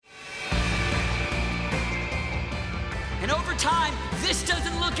time, this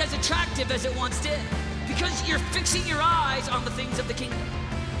doesn't look as attractive as it once did because you're fixing your eyes on the things of the kingdom.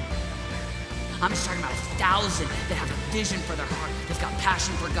 I'm just talking about 1,000 that have a vision for their heart. They've got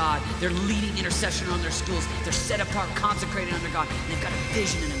passion for God. They're leading intercession on their schools. They're set apart, consecrated under God. And they've got a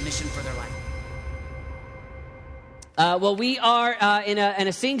vision and a mission for their life. Well, we are in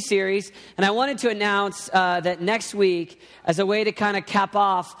a Sing series, and I wanted to announce that next week, as a way to kind of cap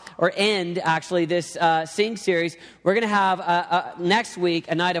off or end, actually, this Sing series, we're going to have next week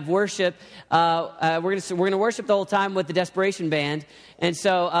a night of worship. We're going to worship the whole time with the Desperation Band, and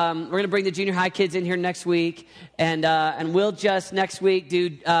so we're going to bring the junior high kids in here next week, and we'll just next week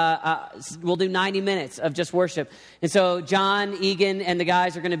we'll do 90 minutes of just worship. And so John, Egan, and the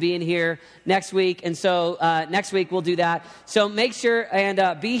guys are going to be in here next week, and so next week we'll do that. So make sure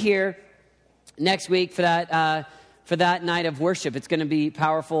and be here next week for that night of worship. It's going to be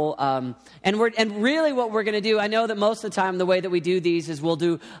powerful. And really what we're going to do, I know that most of the time the way that we do these is we'll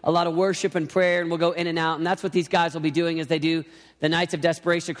do a lot of worship and prayer and we'll go in and out. And that's what these guys will be doing as they do the Nights of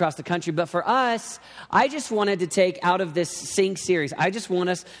Desperation across the country. But for us, I just wanted to take out of this Sing series, I just want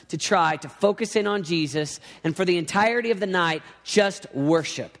us to try to focus in on Jesus and for the entirety of the night, just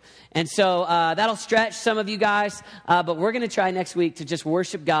worship. And so that'll stretch some of you guys, but we're going to try next week to just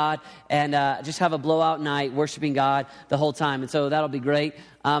worship God and just have a blowout night worshiping God the whole time. And so that'll be great.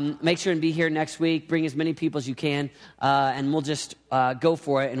 Make sure and be here next week. Bring as many people as you can, and we'll just go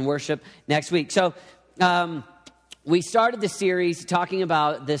for it and worship next week. So we started this series talking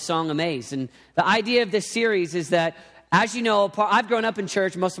about this song Amaze. And the idea of this series is that, as you know, I've grown up in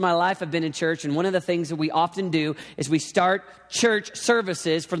church. Most of my life I've been in church. And one of the things that we often do is we start church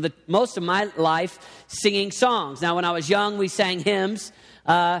services for most of my life singing songs. Now, when I was young, we sang hymns.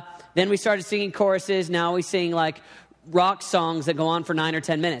 Then we started singing choruses. Now we sing like rock songs that go on for 9 or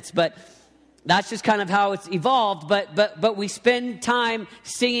 10 minutes. But that's just kind of how it's evolved. But we spend time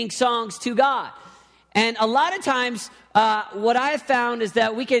singing songs to God. And a lot of times, what I have found is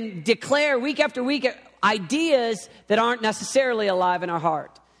that we can declare week after week ideas that aren't necessarily alive in our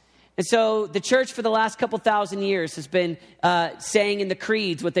heart. And so the church for the last couple thousand years has been saying in the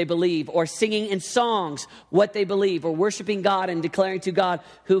creeds what they believe, or singing in songs what they believe, or worshiping God and declaring to God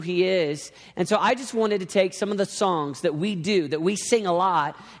who He is. And so I just wanted to take some of the songs that we do, that we sing a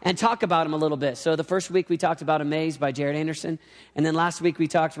lot, and talk about them a little bit. So the first week we talked about Amaze by Jared Anderson. And then last week we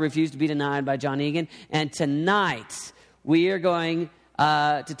talked Refuse to Be Denied by John Egan. And tonight we are going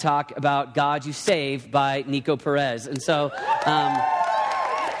to talk about God You Save by Nico Perez. And so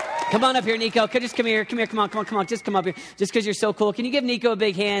come on up here, Nico. Just come here. Come on. Just come up here. Just because you're so cool. Can you give Nico a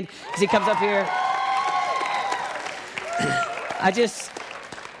big hand as he comes up here? I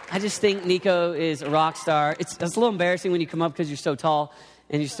just think Nico is a rock star. It's a little embarrassing when you come up because you're so tall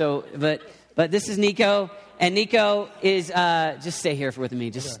and you're so, but this is Nico, and Nico is, just stay here with me.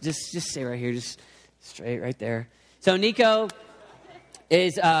 Just stay right here. Just straight right there. So Nico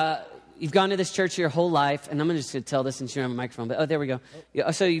is, you've gone to this church your whole life, and I'm just going to tell this since you don't have a microphone, but there we go.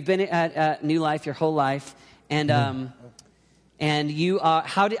 So you've been at New Life your whole life, and you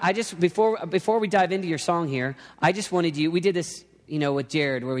before we dive into your song here, I just wanted we did this, with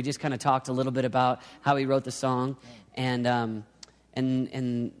Jared, where we just kind of talked a little bit about how he wrote the song, and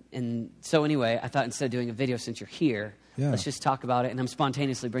so anyway, I thought instead of doing a video, since you're here, let's just talk about it. And I'm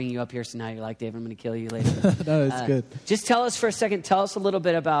spontaneously bringing you up here, so now you're like, Dave, I'm going to kill you later. No, it's good. Just tell us for a second. Tell us a little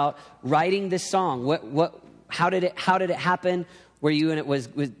bit about writing this song. How did it happen? Were you in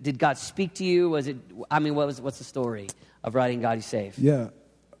it? Did God speak to you? What's the story of writing God You Save? Yeah,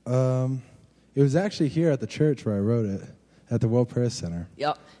 it was actually here at the church where I wrote it, at the World Prayer Center.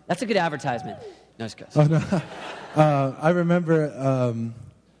 Yep, that's a good advertisement. No, it's good. Oh no, I remember.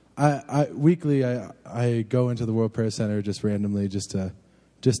 Weekly I go into the World Prayer Center just randomly just to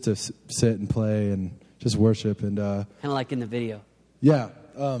sit and play and just worship and kind of like in the video. Yeah,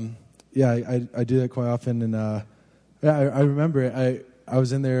 I do that quite often, and I remember it. I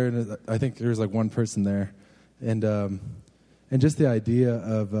was in there, and I think there was like one person there, and just the idea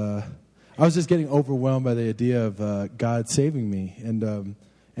of I was just getting overwhelmed by the idea of God saving me, and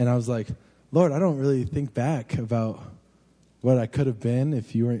I was like, Lord, I don't really think back about what I could have been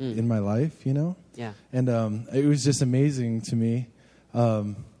if you were in my life, Yeah. And it was just amazing to me.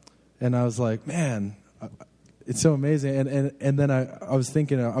 And I was like, man, it's so amazing. And then I was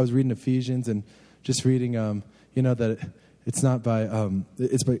thinking, I was reading Ephesians and just reading, that it's not by,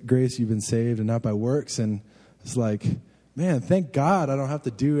 it's by grace you've been saved and not by works. And it's like, man, thank God I don't have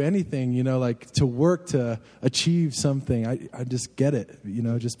to do anything, to work to achieve something. I just get it,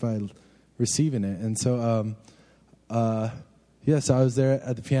 just by receiving it. And so, so I was there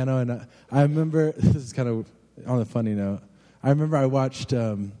at the piano, and I remember, this is kind of on a funny note, I remember I watched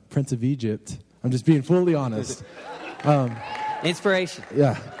Prince of Egypt. I'm just being fully honest. Inspiration.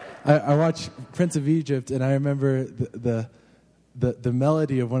 Yeah. I watched Prince of Egypt, and I remember the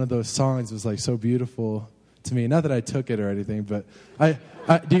melody of one of those songs was like so beautiful to me. Not that I took it or anything, but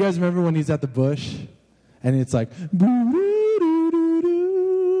do you guys remember when he's at the bush and it's like,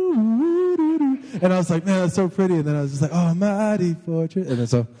 and I was like, man, that's so pretty. And then I was just like, oh, mighty fortress. And then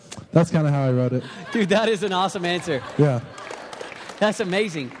so that's kind of how I wrote it. Dude, that is an awesome answer. Yeah. That's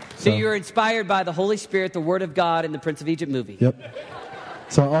amazing. So you were inspired by the Holy Spirit, the Word of God, and the Prince of Egypt movie. Yep.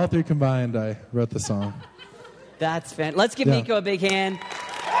 So all three combined, I wrote the song. That's fantastic. Let's give Nico a big hand.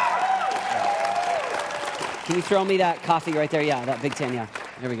 Can you throw me that coffee right there? Yeah, that Big Ten, yeah.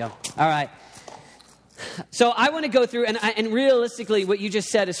 There we go. All right. So I want to go through, and realistically, what you just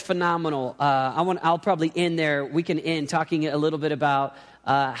said is phenomenal. I'll probably end there. We can end talking a little bit about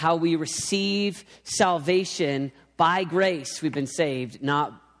how we receive salvation by grace. We've been saved,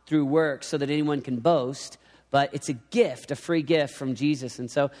 not through works, so that anyone can boast. But it's a gift, a free gift from Jesus.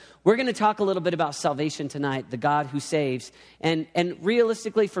 And so we're going to talk a little bit about salvation tonight, the God who saves. And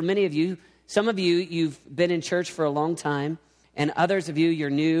realistically, for many of you, some of you, you've been in church for a long time. And others of you, you're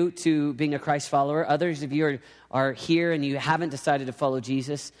new to being a Christ follower. Others of you are here and you haven't decided to follow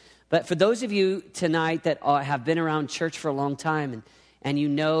Jesus. But for those of you tonight that have been around church for a long time and you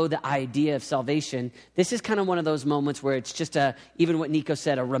know the idea of salvation, this is kind of one of those moments where it's just even what Nico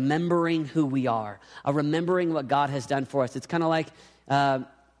said, a remembering who we are, a remembering what God has done for us. It's kind of like, I'm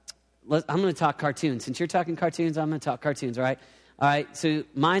going to talk cartoons. Since you're talking cartoons, I'm going to talk cartoons, all right? All right, so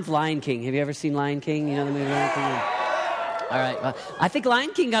mine's Lion King. Have you ever seen Lion King? You know the movie Lion King? All right, well, I think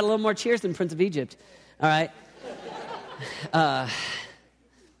Lion King got a little more cheers than Prince of Egypt. All right.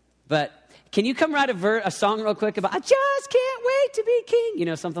 But can you come write a song real quick about, I just can't wait to be king? You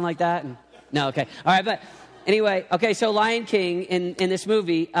know, something like that? No, okay. All right, but anyway, okay, so Lion King in this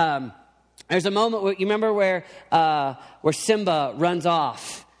movie, there's a moment where, you remember where Simba runs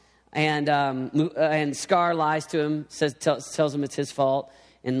off and Scar lies to him, tells him it's his fault,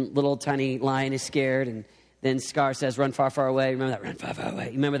 and little tiny lion is scared, and then Scar says, run far, far away. Remember that? Run far, far away.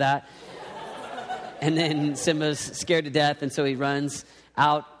 You remember that? And then Simba's scared to death, and so he runs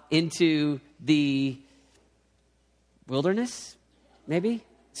out into the wilderness, maybe?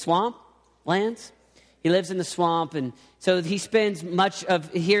 Swamp lands. He lives in the swamp, and so he spends much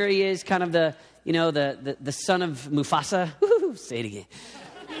of, here he is, kind of the son of Mufasa. Woo-hoo, say it again.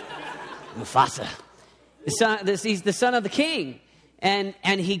 Mufasa. He's the son of the king. And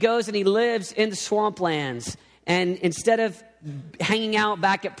he goes and he lives in the swamplands. And instead of hanging out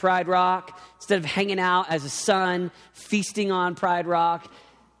back at Pride Rock, instead of hanging out as a son, feasting on Pride Rock,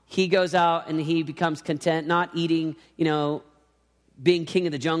 he goes out and he becomes content, not eating, being king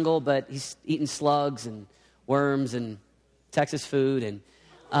of the jungle, but he's eating slugs and worms and Texas food. And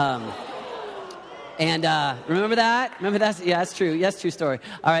remember that? Remember that? Yeah, that's true. Yeah, that's a true story.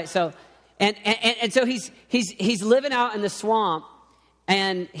 All right, so and so he's living out in the swamp.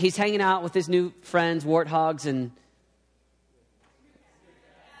 And he's hanging out with his new friends, warthogs, and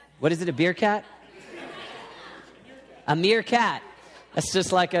what is it, a beer cat? A meerkat. That's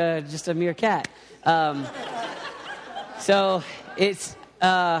just like a meerkat. So it's,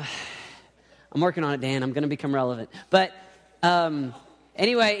 I'm working on it, Dan. I'm going to become relevant. But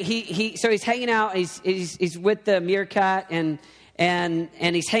anyway, so he's hanging out. He's with the meerkat, and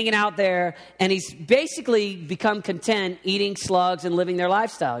he's hanging out there, and he's basically become content eating slugs and living their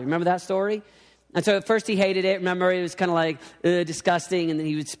lifestyle. You remember that story? And so at first he hated it. Remember, it was kind of like disgusting, and then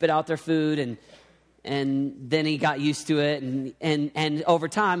he would spit out their food, and then he got used to it, and over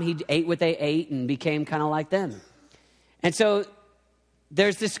time he ate what they ate and became kind of like them. And so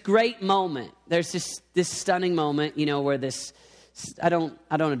there's this great moment. There's this stunning moment, where this. I don't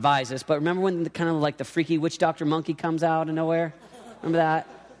advise this, but remember when kind of like the freaky witch doctor monkey comes out of nowhere? Remember that?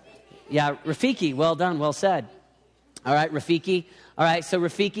 Yeah, Rafiki. Well done. Well said. All right, Rafiki. All right, so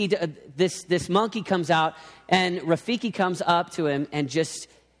Rafiki, this monkey comes out, and Rafiki comes up to him and just,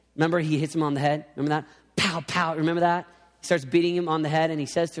 remember, he hits him on the head. Remember that? Pow, pow. Remember that? He starts beating him on the head, and he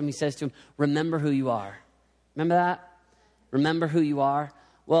says to him, remember who you are. Remember that? Remember who you are.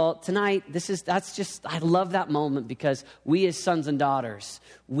 Well, tonight, I love that moment because we as sons and daughters,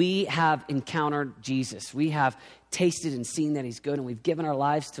 we have encountered Jesus. We have tasted and seen that he's good, and we've given our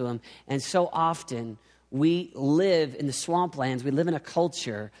lives to him. And so often, we live in the swamplands. We live in a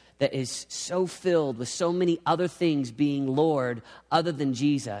culture that is so filled with so many other things being Lord other than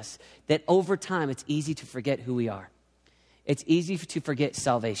Jesus that over time, it's easy to forget who we are. It's easy to forget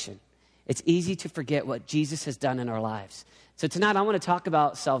salvation. It's easy to forget what Jesus has done in our lives. So tonight I want to talk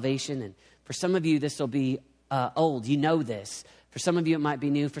about salvation, and for some of you this will be old. You know this. For some of you, it might be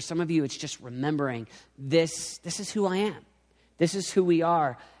new. For some of you, it's just remembering this is who I am. This is who we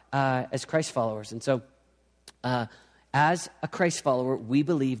are as Christ followers. And so as a Christ follower, we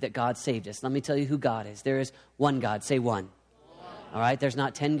believe that God saved us. Let me tell you who God is. There is one God. Say one. All right? There's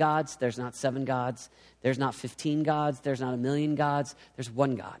not 10 gods. There's not 7 gods. There's not 15 gods. There's not 1,000,000 gods. There's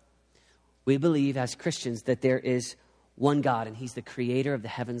one God. We believe as Christians that there is one God, and he's the creator of the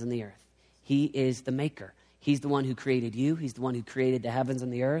heavens and the earth. He is the maker. He's the one who created you. He's the one who created the heavens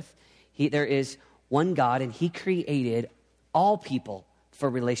and the earth. There is one God, and he created all people for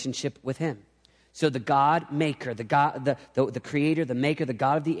relationship with him. So the God maker, the creator, the maker, the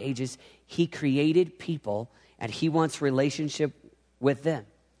God of the ages, he created people, and he wants relationship with them.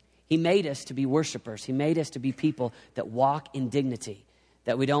 He made us to be worshipers. He made us to be people that walk in dignity,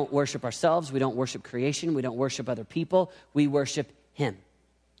 that we don't worship ourselves, we don't worship creation, we don't worship other people, we worship him.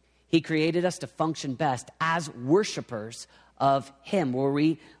 He created us to function best as worshipers of him, where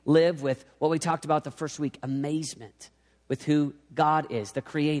we live with what we talked about the first week, amazement with who God is, the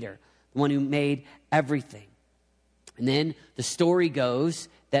creator, the one who made everything. And then the story goes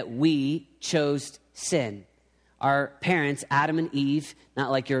that we chose sin. Our parents, Adam and Eve, not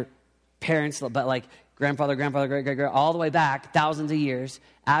like your parents, but like grandfather, great, all the way back thousands of years,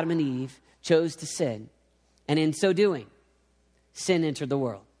 Adam and Eve chose to sin. And in so doing, sin entered the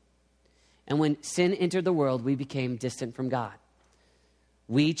world. And when sin entered the world, we became distant from God.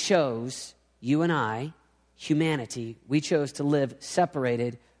 We chose, you and I, humanity, we chose to live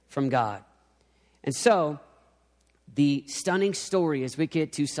separated from God. And so, the stunning story as we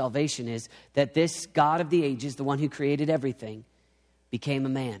get to salvation is that this God of the ages, the one who created everything, became a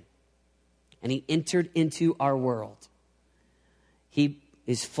man. And he entered into our world. He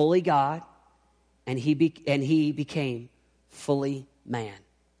is fully God, and he became fully man.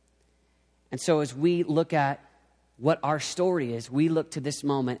 And so as we look at what our story is, we look to this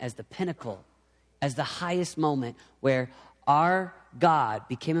moment as the pinnacle, as the highest moment where our God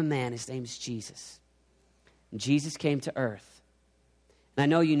became a man. His name is Jesus. And Jesus came to earth. And I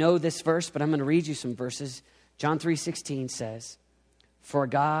know you know this verse, but I'm going to read you some verses. John 3:16 says, "For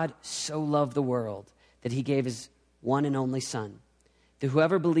God so loved the world that he gave his one and only Son, that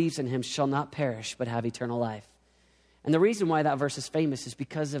whoever believes in him shall not perish but have eternal life." And the reason why that verse is famous is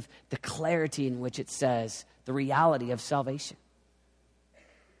because of the clarity in which it says the reality of salvation.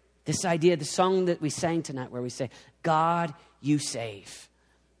 This idea, the song that we sang tonight where we say, God, you save.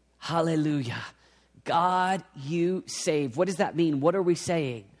 Hallelujah. God, you save. What does that mean? What are we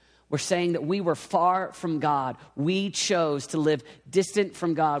saying? We're saying that we were far from God. We chose to live distant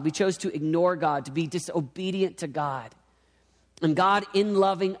from God. We chose to ignore God, to be disobedient to God. And God, in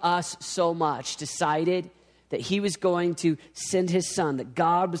loving us so much, decided that he was going to send his Son, that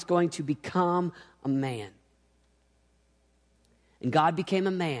God was going to become a man. And God became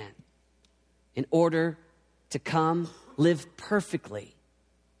a man in order to come live perfectly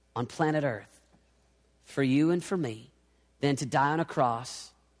on planet Earth for you and for me, then to die on a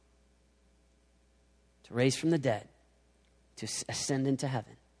cross, to raise from the dead, to ascend into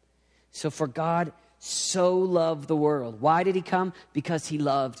heaven. So for God so loved the world. Why did he come? Because he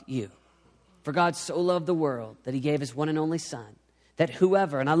loved you. For God so loved the world that he gave his one and only Son, that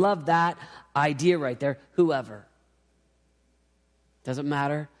whoever, and I love that idea right there, whoever. Doesn't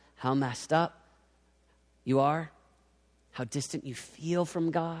matter how messed up you are, how distant you feel from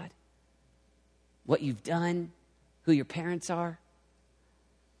God, what you've done, who your parents are.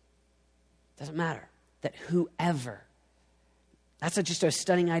 Doesn't matter. That whoever, that's just a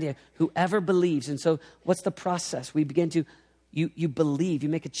stunning idea. Whoever believes. And so what's the process? We begin to, you believe, you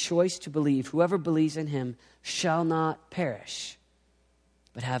make a choice to believe. Whoever believes in him shall not perish,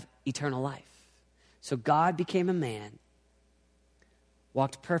 but have eternal life. So God became a man,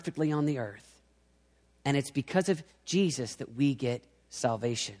 walked perfectly on the earth. And it's because of Jesus that we get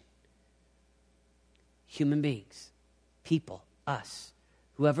salvation. Human beings, people, us,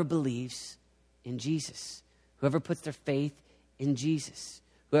 whoever believes in Jesus, whoever puts their faith in Jesus,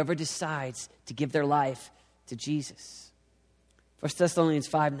 whoever decides to give their life to Jesus. 1 Thessalonians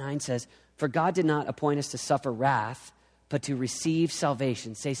 5:9 says, "For God did not appoint us to suffer wrath, but to receive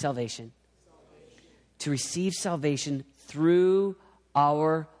salvation." Say salvation. To receive salvation through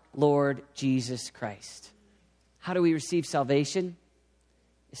our Lord Jesus Christ. How do we receive salvation?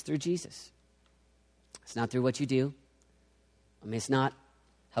 It's through Jesus. It's not through what you do. I mean, it's not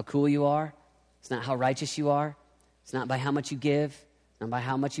how cool you are. It's not how righteous you are. It's not by how much you give. It's not by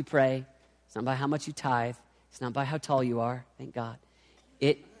how much you pray. It's not by how much you tithe. It's not by how tall you are. Thank God.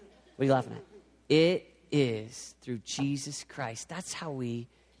 What are you laughing at? It is through Jesus Christ. That's how we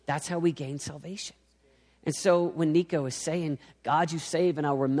gain salvation. And so when Nico is saying, God, you save, and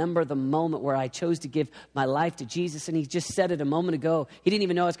I'll remember the moment where I chose to give my life to Jesus, and he just said it a moment ago. He didn't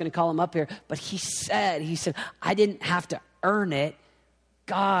even know I was going to call him up here, but he said, I didn't have to earn it.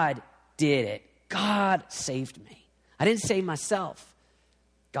 God did it. God saved me. I didn't save myself.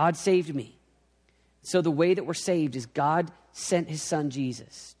 God saved me. So the way that we're saved is God sent his son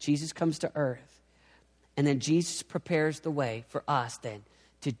Jesus. Jesus comes to earth, and then Jesus prepares the way for us then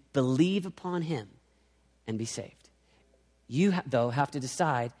to believe upon him and be saved. You, though, have to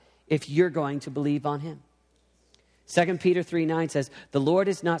decide if you're going to believe on him. 2 Peter 3:9 says, the Lord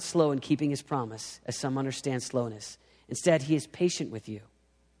is not slow in keeping his promise, as some understand slowness. Instead, he is patient with you,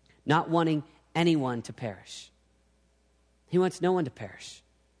 not wanting anyone to perish. He wants no one to perish.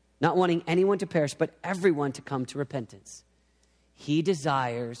 Not wanting anyone to perish, but everyone to come to repentance. He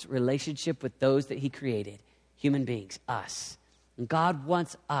desires relationship with those that he created, human beings, us. And God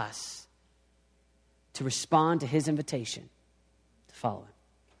wants us to respond to his invitation to follow him.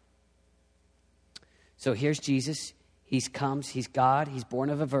 So here's Jesus. He comes, he's God, he's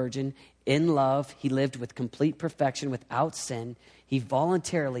born of a virgin, in love. He lived with complete perfection without sin. He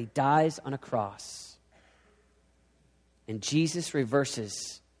voluntarily dies on a cross. And Jesus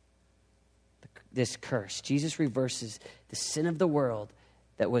reverses this curse. Jesus reverses the sin of the world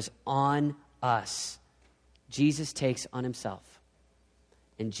that was on us. Jesus takes on himself.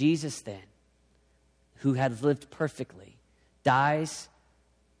 And Jesus then, who had lived perfectly, dies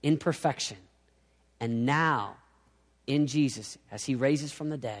in perfection. And now, in Jesus, as he raises from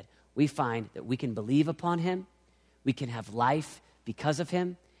the dead, we find that we can believe upon him, we can have life because of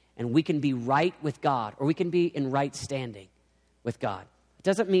him, and we can be right with God, or we can be in right standing with God. It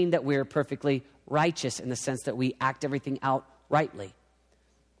doesn't mean that we're perfectly righteous in the sense that we act everything out rightly.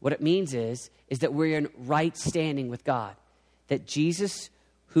 What it means is that we're in right standing with God. That Jesus,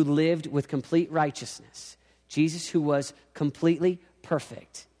 who lived with complete righteousness, Jesus who was completely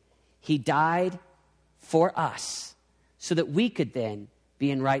perfect, he died for us so that we could then be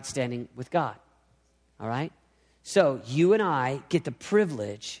in right standing with God. All right? So you and I get the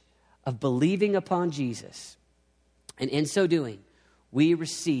privilege of believing upon Jesus. And in so doing, we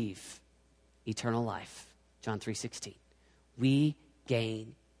receive eternal life. John 3:16. We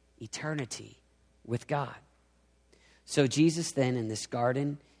gain eternity with God. So Jesus then in this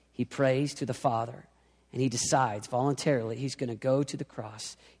garden, he prays to the Father, and he decides voluntarily he's going to go to the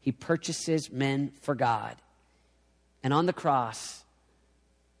cross. He purchases men for God. And on the cross,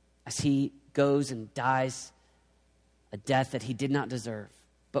 as he goes and dies a death that he did not deserve,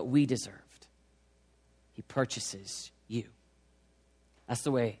 but we deserved, he purchases you. That's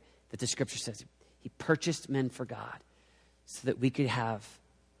the way that the scripture says. He purchased men for God so that we could have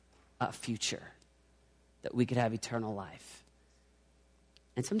a future, that we could have eternal life.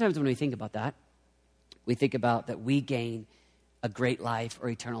 And sometimes when we think about that, we think about that we gain a great life or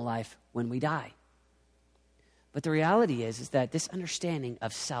eternal life when we die. But the reality is that this understanding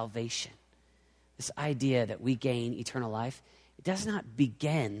of salvation, this idea that we gain eternal life, it does not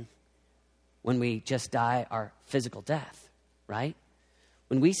begin when we just die our physical death, right?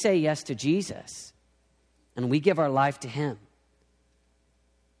 When we say yes to Jesus and we give our life to him,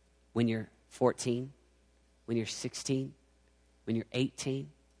 when you're 14, when you're 16, when you're 18,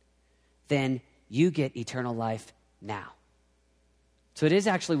 then you get eternal life now. So it is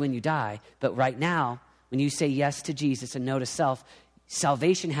actually when you die, but right now, when you say yes to Jesus and no to self,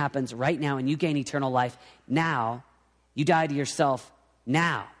 salvation happens right now and you gain eternal life now. You die to yourself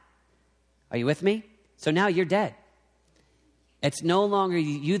now. Are you with me? So now you're dead. It's no longer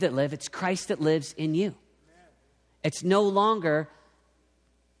you that live, it's Christ that lives in you. It's no longer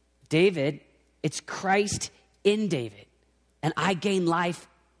David, it's Christ in David. And I gain life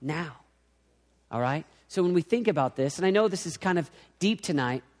now. All right? So when we think about this, and I know this is kind of deep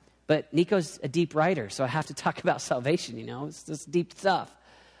tonight, but Nico's a deep writer, so I have to talk about salvation, it's just deep stuff.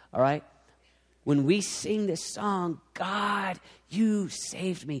 All right? When we sing this song, God, you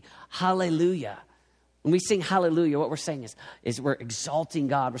saved me, hallelujah. When we sing hallelujah, what we're saying is we're exalting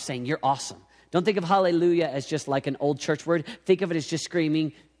God. We're saying, you're awesome. Don't think of hallelujah as just like an old church word. Think of it as just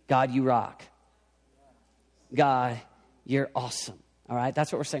screaming, God, you rock. God, you're awesome. All right?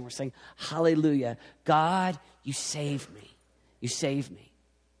 That's what we're saying. We're saying, hallelujah. God, you saved me. You saved me.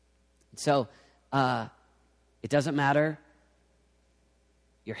 So it doesn't matter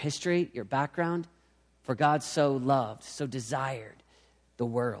your history, your background, for God so loved, so desired the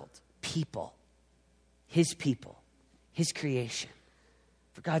world, people, his creation.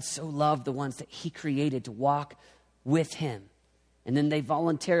 For God so loved the ones that he created to walk with him. And then they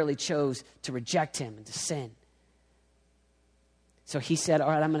voluntarily chose to reject him and to sin. So he said, all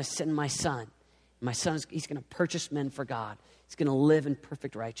right, I'm going to send my son. My son, he's going to purchase men for God. He's going to live in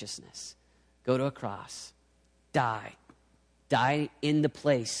perfect righteousness. Go to a cross. Die. Die in the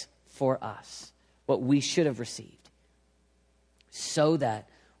place for us, what we should have received, so that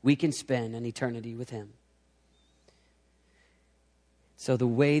we can spend an eternity with him. So the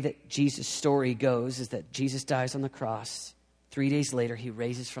way that Jesus' story goes is that Jesus dies on the cross. 3 days later, he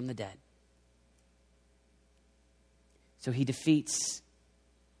raises from the dead. So he defeats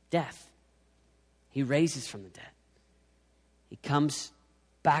death. He raises from the dead. He comes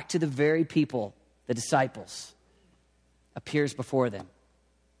back to the very people, the disciples, appears before them,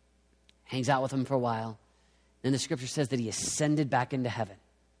 hangs out with them for a while. Then the scripture says that he ascended back into heaven.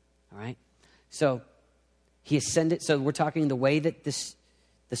 All right? So he ascended. So we're talking the way that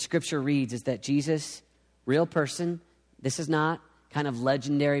the scripture reads is that Jesus, real person, this is not kind of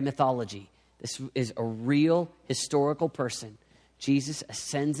legendary mythology. This is a real historical person. Jesus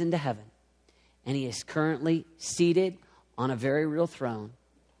ascends into heaven, and he is currently seated on a very real throne,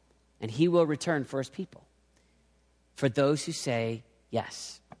 and he will return for his people. For those who say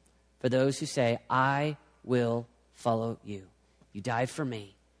yes, for those who say, I will follow you. You died for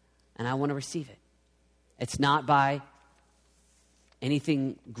me, and I want to receive it. It's not by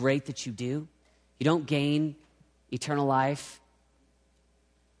anything great that you do. You don't gain eternal life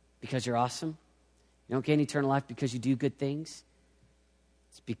because you're awesome. You don't gain eternal life because you do good things.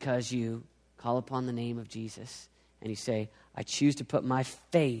 It's because you call upon the name of Jesus and you say, I choose to put my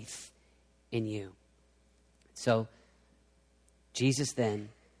faith in you. So Jesus then,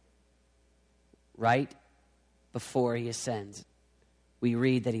 right before he ascends, we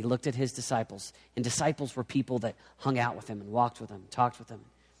read that he looked at his disciples, and disciples were people that hung out with him and walked with him, talked with him.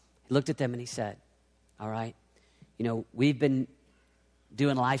 He looked at them and he said, all right, we've been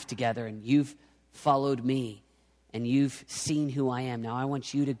doing life together and you've followed me and you've seen who I am. Now I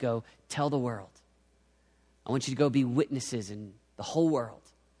want you to go tell the world. I want you to go be witnesses in the whole world.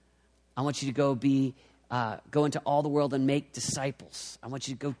 I want you to go into all the world and make disciples. I want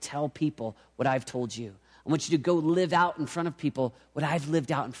you to go tell people what I've told you. I want you to go live out in front of people what I've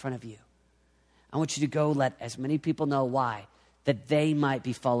lived out in front of you. I want you to go let as many people know why, that they might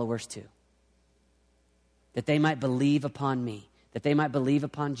be followers too. That they might believe upon me, that they might believe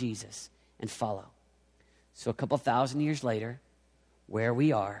upon Jesus and follow. So a couple thousand years later, where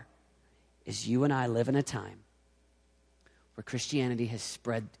we are is you and I live in a time where Christianity has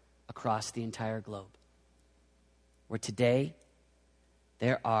spread across the entire globe. Where today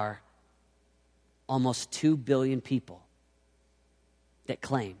there are almost 2 billion people that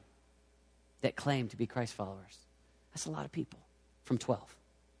claim to be Christ followers. That's a lot of people from 12.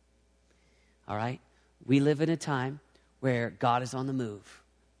 All right? We live in a time where God is on the move,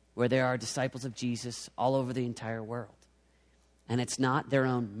 where there are disciples of Jesus all over the entire world. And it's not their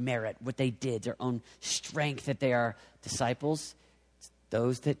own merit, what they did, their own strength that they are disciples. It's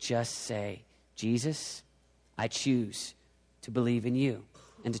those that just say, Jesus, I choose to believe in you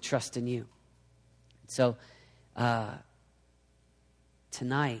and to trust in you. So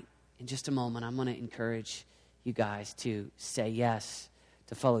tonight, in just a moment, I'm going to encourage you guys to say yes,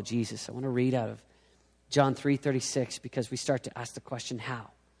 to follow Jesus. I want to read out of John 3:36 because we start to ask the question,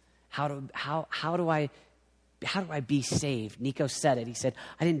 how? How do I be saved? Nico said it. He said,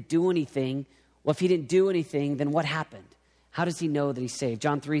 I didn't do anything. Well, if he didn't do anything, then what happened? How does he know that he's saved?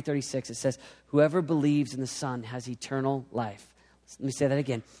 John 3:36, it says, whoever believes in the Son has eternal life. Let me say that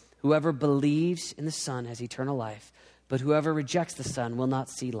again. Whoever believes in the Son has eternal life, but whoever rejects the Son will not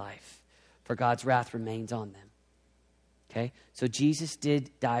see life, for God's wrath remains on them. Okay? So Jesus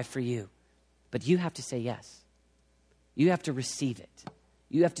did die for you, but you have to say yes. You have to receive it.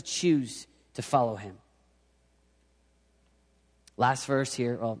 You have to choose to follow him. Last verse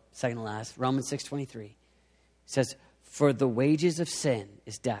here, well, second to last, Romans 6:23 says, for the wages of sin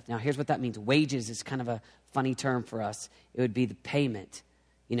is death. Now, here's what that means. Wages is kind of a funny term for us. It would be the payment,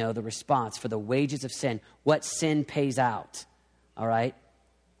 the response for the wages of sin. What sin pays out, all right?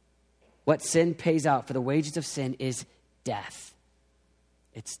 What sin pays out for the wages of sin is death.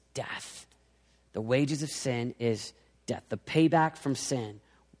 It's death. The wages of sin is death. The payback from sin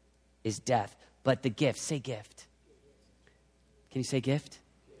is death. But the gift, say gift. Can you say gift?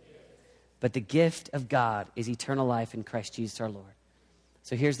 But the gift of God is eternal life in Christ Jesus our Lord.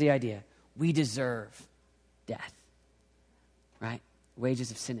 So here's the idea. We deserve death, right? The wages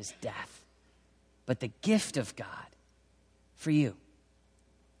of sin is death. But the gift of God for you,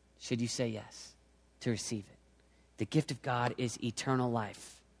 should you say yes to receive it? The gift of God is eternal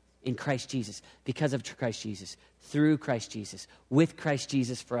life in Christ Jesus, because of Christ Jesus, through Christ Jesus, with Christ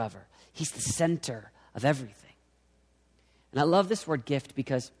Jesus forever. He's the center of everything. And I love this word gift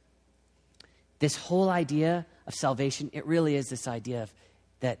because this whole idea of salvation, it really is this idea of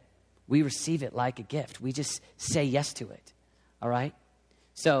that we receive it like a gift. We just say yes to it, all right?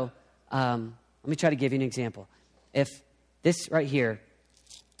 So let me try to give you an example. If this right here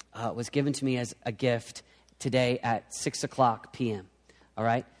was given to me as a gift today at 6 o'clock p.m., all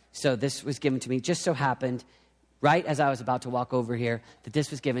right? So this was given to me, just so happened, right as I was about to walk over here, that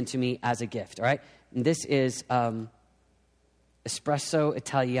this was given to me as a gift, all right? And this is Espresso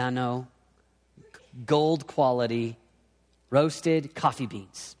Italiano, gold quality, roasted coffee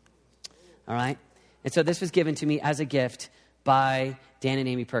beans, all right? And so this was given to me as a gift by Dan and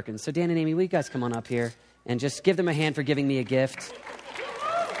Amy Perkins. So Dan and Amy, will you guys come on up here and just give them a hand for giving me a gift?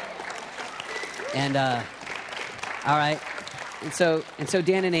 And, all right. And so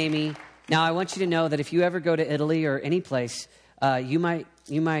Dan and Amy, now I want you to know that if you ever go to Italy or any place, you might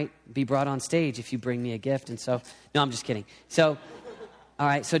be brought on stage if you bring me a gift. And so, no, I'm just kidding. So, all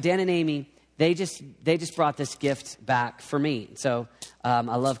right. So Dan and Amy, they just brought this gift back for me. So I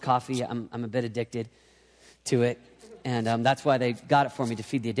love coffee. I'm a bit addicted to it. And that's why they got it for me, to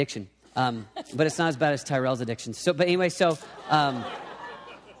feed the addiction. But it's not as bad as Tyrell's addiction. So, but anyway, so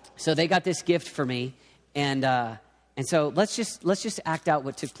they got this gift for me, and so let's just act out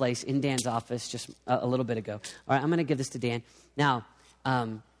what took place in Dan's office just a little bit ago. All right, I'm going to give this to Dan. Now,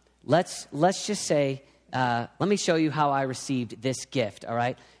 let's just say, let me show you how I received this gift. All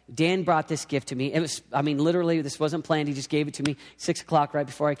right, Dan brought this gift to me. It was, literally, this wasn't planned. He just gave it to me 6 o'clock right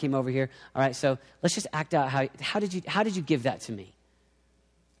before I came over here. All right, so let's just act out how did you give that to me?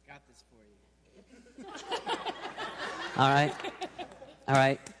 I got this for you.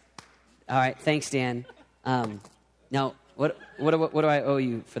 All right. Thanks, Dan. Now, what do I owe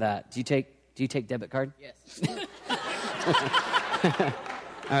you for that? Do you take debit card? Yes.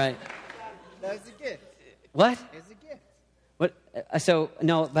 All right. That was a gift. What? It was a gift. What? So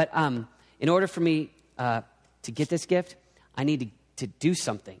no, but in order for me to get this gift, I need to do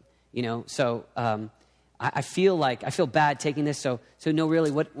something. You know, so I feel bad taking this. So no,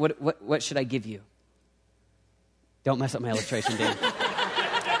 really, what should I give you? Don't mess up my illustration, Dan.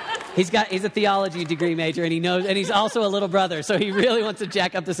 He's a theology degree major, and he knows, and he's also a little brother, so he really wants to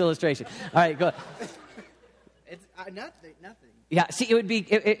jack up this illustration. All right, go ahead. It's nothing. Yeah, see, it would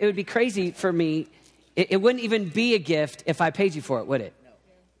be crazy for me. It wouldn't even be a gift if I paid you for it, would it? No.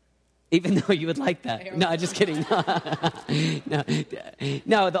 Even though you would like that. No, just kidding.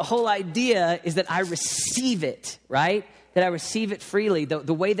 No, the whole idea is that I receive it, right? That I receive it freely.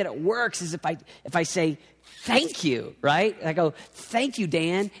 The way that it works is if I say, thank you, right? I go, thank you,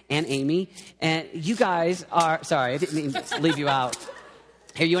 Dan and Amy. And you guys are, sorry, I didn't mean to leave you out.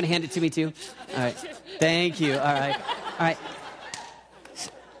 Here, you want to hand it to me too? All right. Thank you. All right.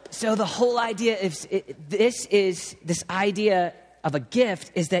 So the whole idea is, this idea of a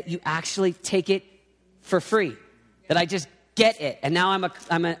gift is that you actually take it for free. That I just get it. And now I'm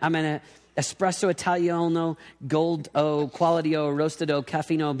an Espresso Italiano, Gold O, Quality O, Roasted O,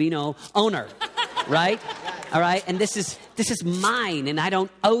 Caffeino Bino owner. Right? All right. And this is mine, and I don't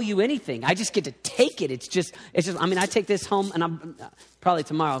owe you anything. I just get to take it. It's just. I take this home, and I'm probably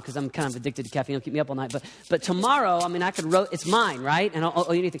tomorrow because I'm kind of addicted to caffeine. It'll keep me up all night. But tomorrow, I could. It's mine, right? And I don't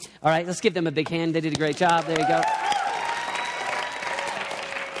owe you anything. All right. Let's give them a big hand. They did a great job. There you go.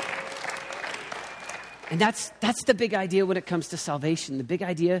 And that's the big idea when it comes to salvation. The big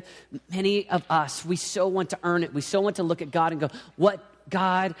idea, many of us, we so want to earn it. We so want to look at God and go, what?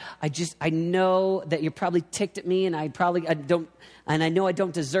 God, I know that you're probably ticked at me, and I know I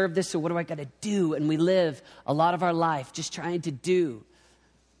don't deserve this, so what do I got to do? And we live a lot of our life just trying to do.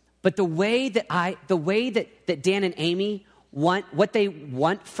 But the way that Dan and Amy want, what they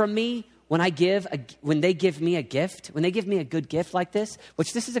want from me when they give me a gift, when they give me a good gift like this,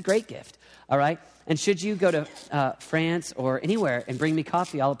 which this is a great gift, all right? And should you go to France or anywhere and bring me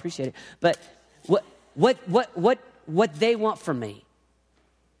coffee, I'll appreciate it. But what they want from me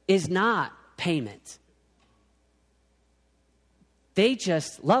is not payment. They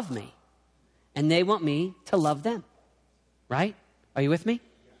just love me, and they want me to love them, right? Are you with me?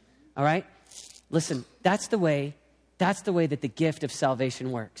 All right? Listen, that's the way that the gift of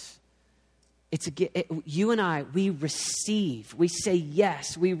salvation works. You and I, we receive. We say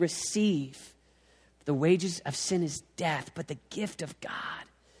yes, we receive. The wages of sin is death, but the gift of God,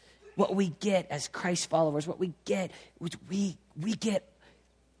 what we get as Christ followers, what we get, we get.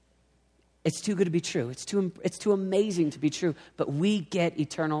 It's too good to be true. It's too amazing to be true. But we get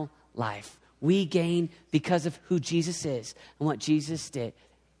eternal life. We gain because of who Jesus is and what Jesus did.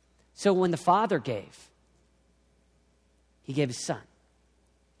 So when the Father gave, he gave his Son.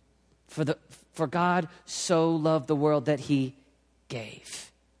 For God so loved the world that he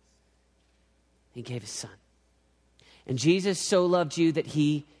gave. He gave his son. And Jesus so loved you that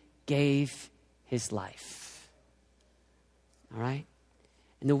he gave his life. All right?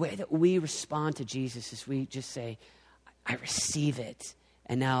 And the way that we respond to Jesus is we just say, I receive it,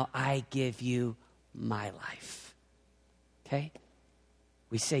 and now I give you my life. Okay?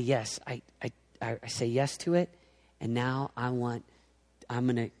 We say yes. I say yes to it, and now I'm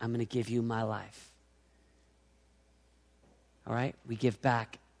gonna give you my life. All right? We give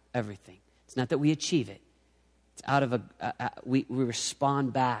back everything. It's not that we achieve it. It's out of we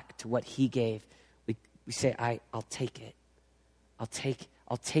respond back to what he gave. We say, I'll take it. I'll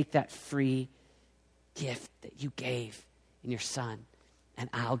take that free gift that you gave in your son, and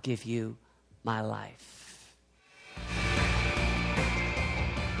I'll give you my life.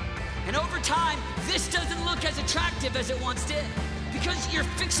 And over time, this doesn't look as attractive as it once did, because you're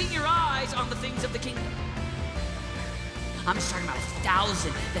fixing your eyes on the things of the kingdom. I'm just talking about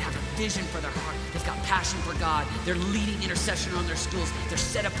 1,000 that have a vision for their heart. They've got passion for God. They're leading intercession on their schools. They're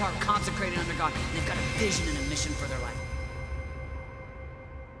set apart, consecrated under God. And they've got a vision and a mission for their life.